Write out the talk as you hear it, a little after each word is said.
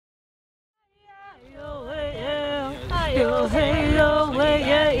Yo, hey, yo, hey,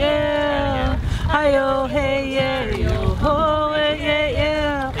 yeah, yeah. Hi-yo, hey, yeah, yo, ho, hey, yeah,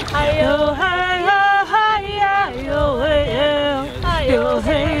 yeah. Hi-yo, hey, yo, hi, yeah, yo, hey, yeah. Yo,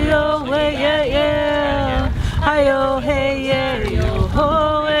 hey, yo, hey, yeah, yeah. Hi-yo, hey, yeah, yo,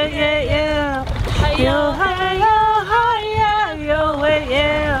 ho, hey, yeah, yeah. Yo, hey, yo, hi, yeah, yo, hey,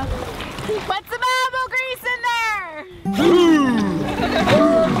 yeah. Put some elbow grease in there!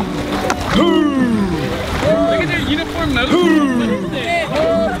 Look at their uniform motion.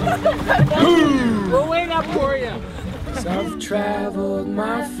 We're waiting up for you. So I've traveled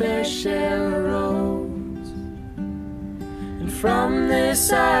my fair share of roads, and from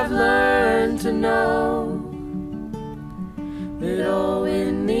this I've learned to know that oh,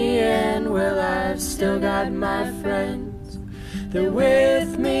 in the end, well, I've still got my friends. They're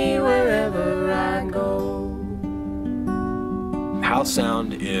with me wherever I go. Howe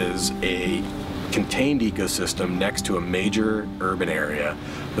Sound is a contained ecosystem next to a major urban area,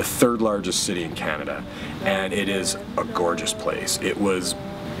 the third largest city in Canada, and it is a gorgeous place. It was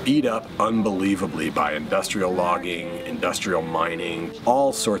beat up unbelievably by industrial logging, industrial mining,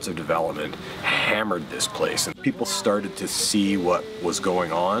 all sorts of development hammered this place, and people started to see what was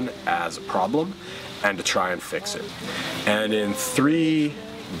going on as a problem and to try and fix it. And in 3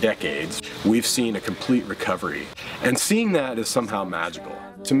 decades, we've seen a complete recovery, and seeing that is somehow magical.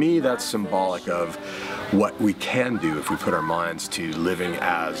 To me, that's symbolic of what we can do if we put our minds to living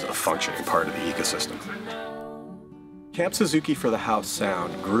as a functioning part of the ecosystem. Camp Suzuki for the Howe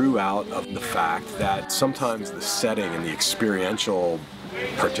Sound grew out of the fact that sometimes the setting and the experiential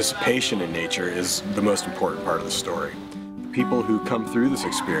participation in nature is the most important part of the story. People who come through this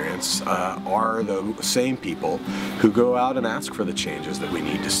experience are the same people who go out and ask for the changes that we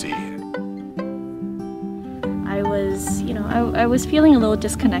need to see. I was feeling a little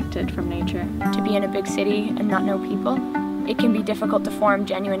disconnected from nature. To be in a big city and not know people, it can be difficult to form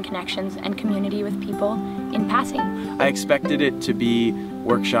genuine connections and community with people in passing. I expected it to be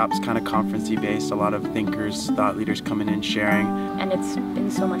workshops, kind of conference-y based, a lot of thinkers, thought leaders coming in sharing. And it's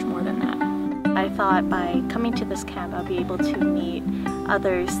been so much more than that. I thought by coming to this camp I'll be able to meet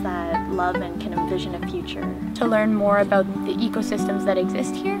others that love and can envision a future. To learn more about the ecosystems that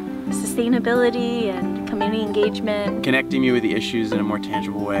exist here. Sustainability and community engagement. Connecting me with the issues in a more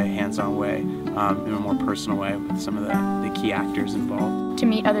tangible way, hands-on way, in a more personal way with some of the key actors involved. To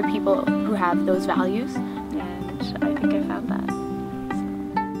meet other people who have those values. And I think I found that.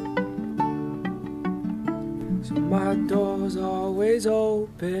 So my door's always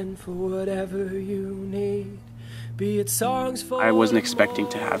open for whatever you need. Be it songs for I wasn't expecting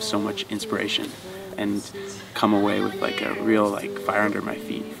to have so much inspiration and come away with like a real fire under my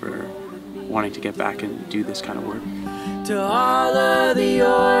feet for wanting to get back and do this kind of work. To all of the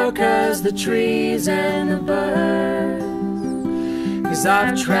orcas, the trees and the birds, 'cause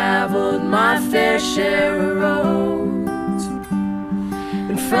I've traveled my fair share of roads,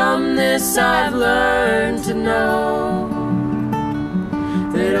 and from this I've learned to know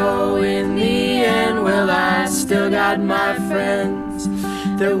that oh, in the end, well, I still got my friends.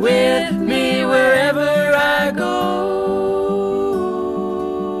 They're with me wherever I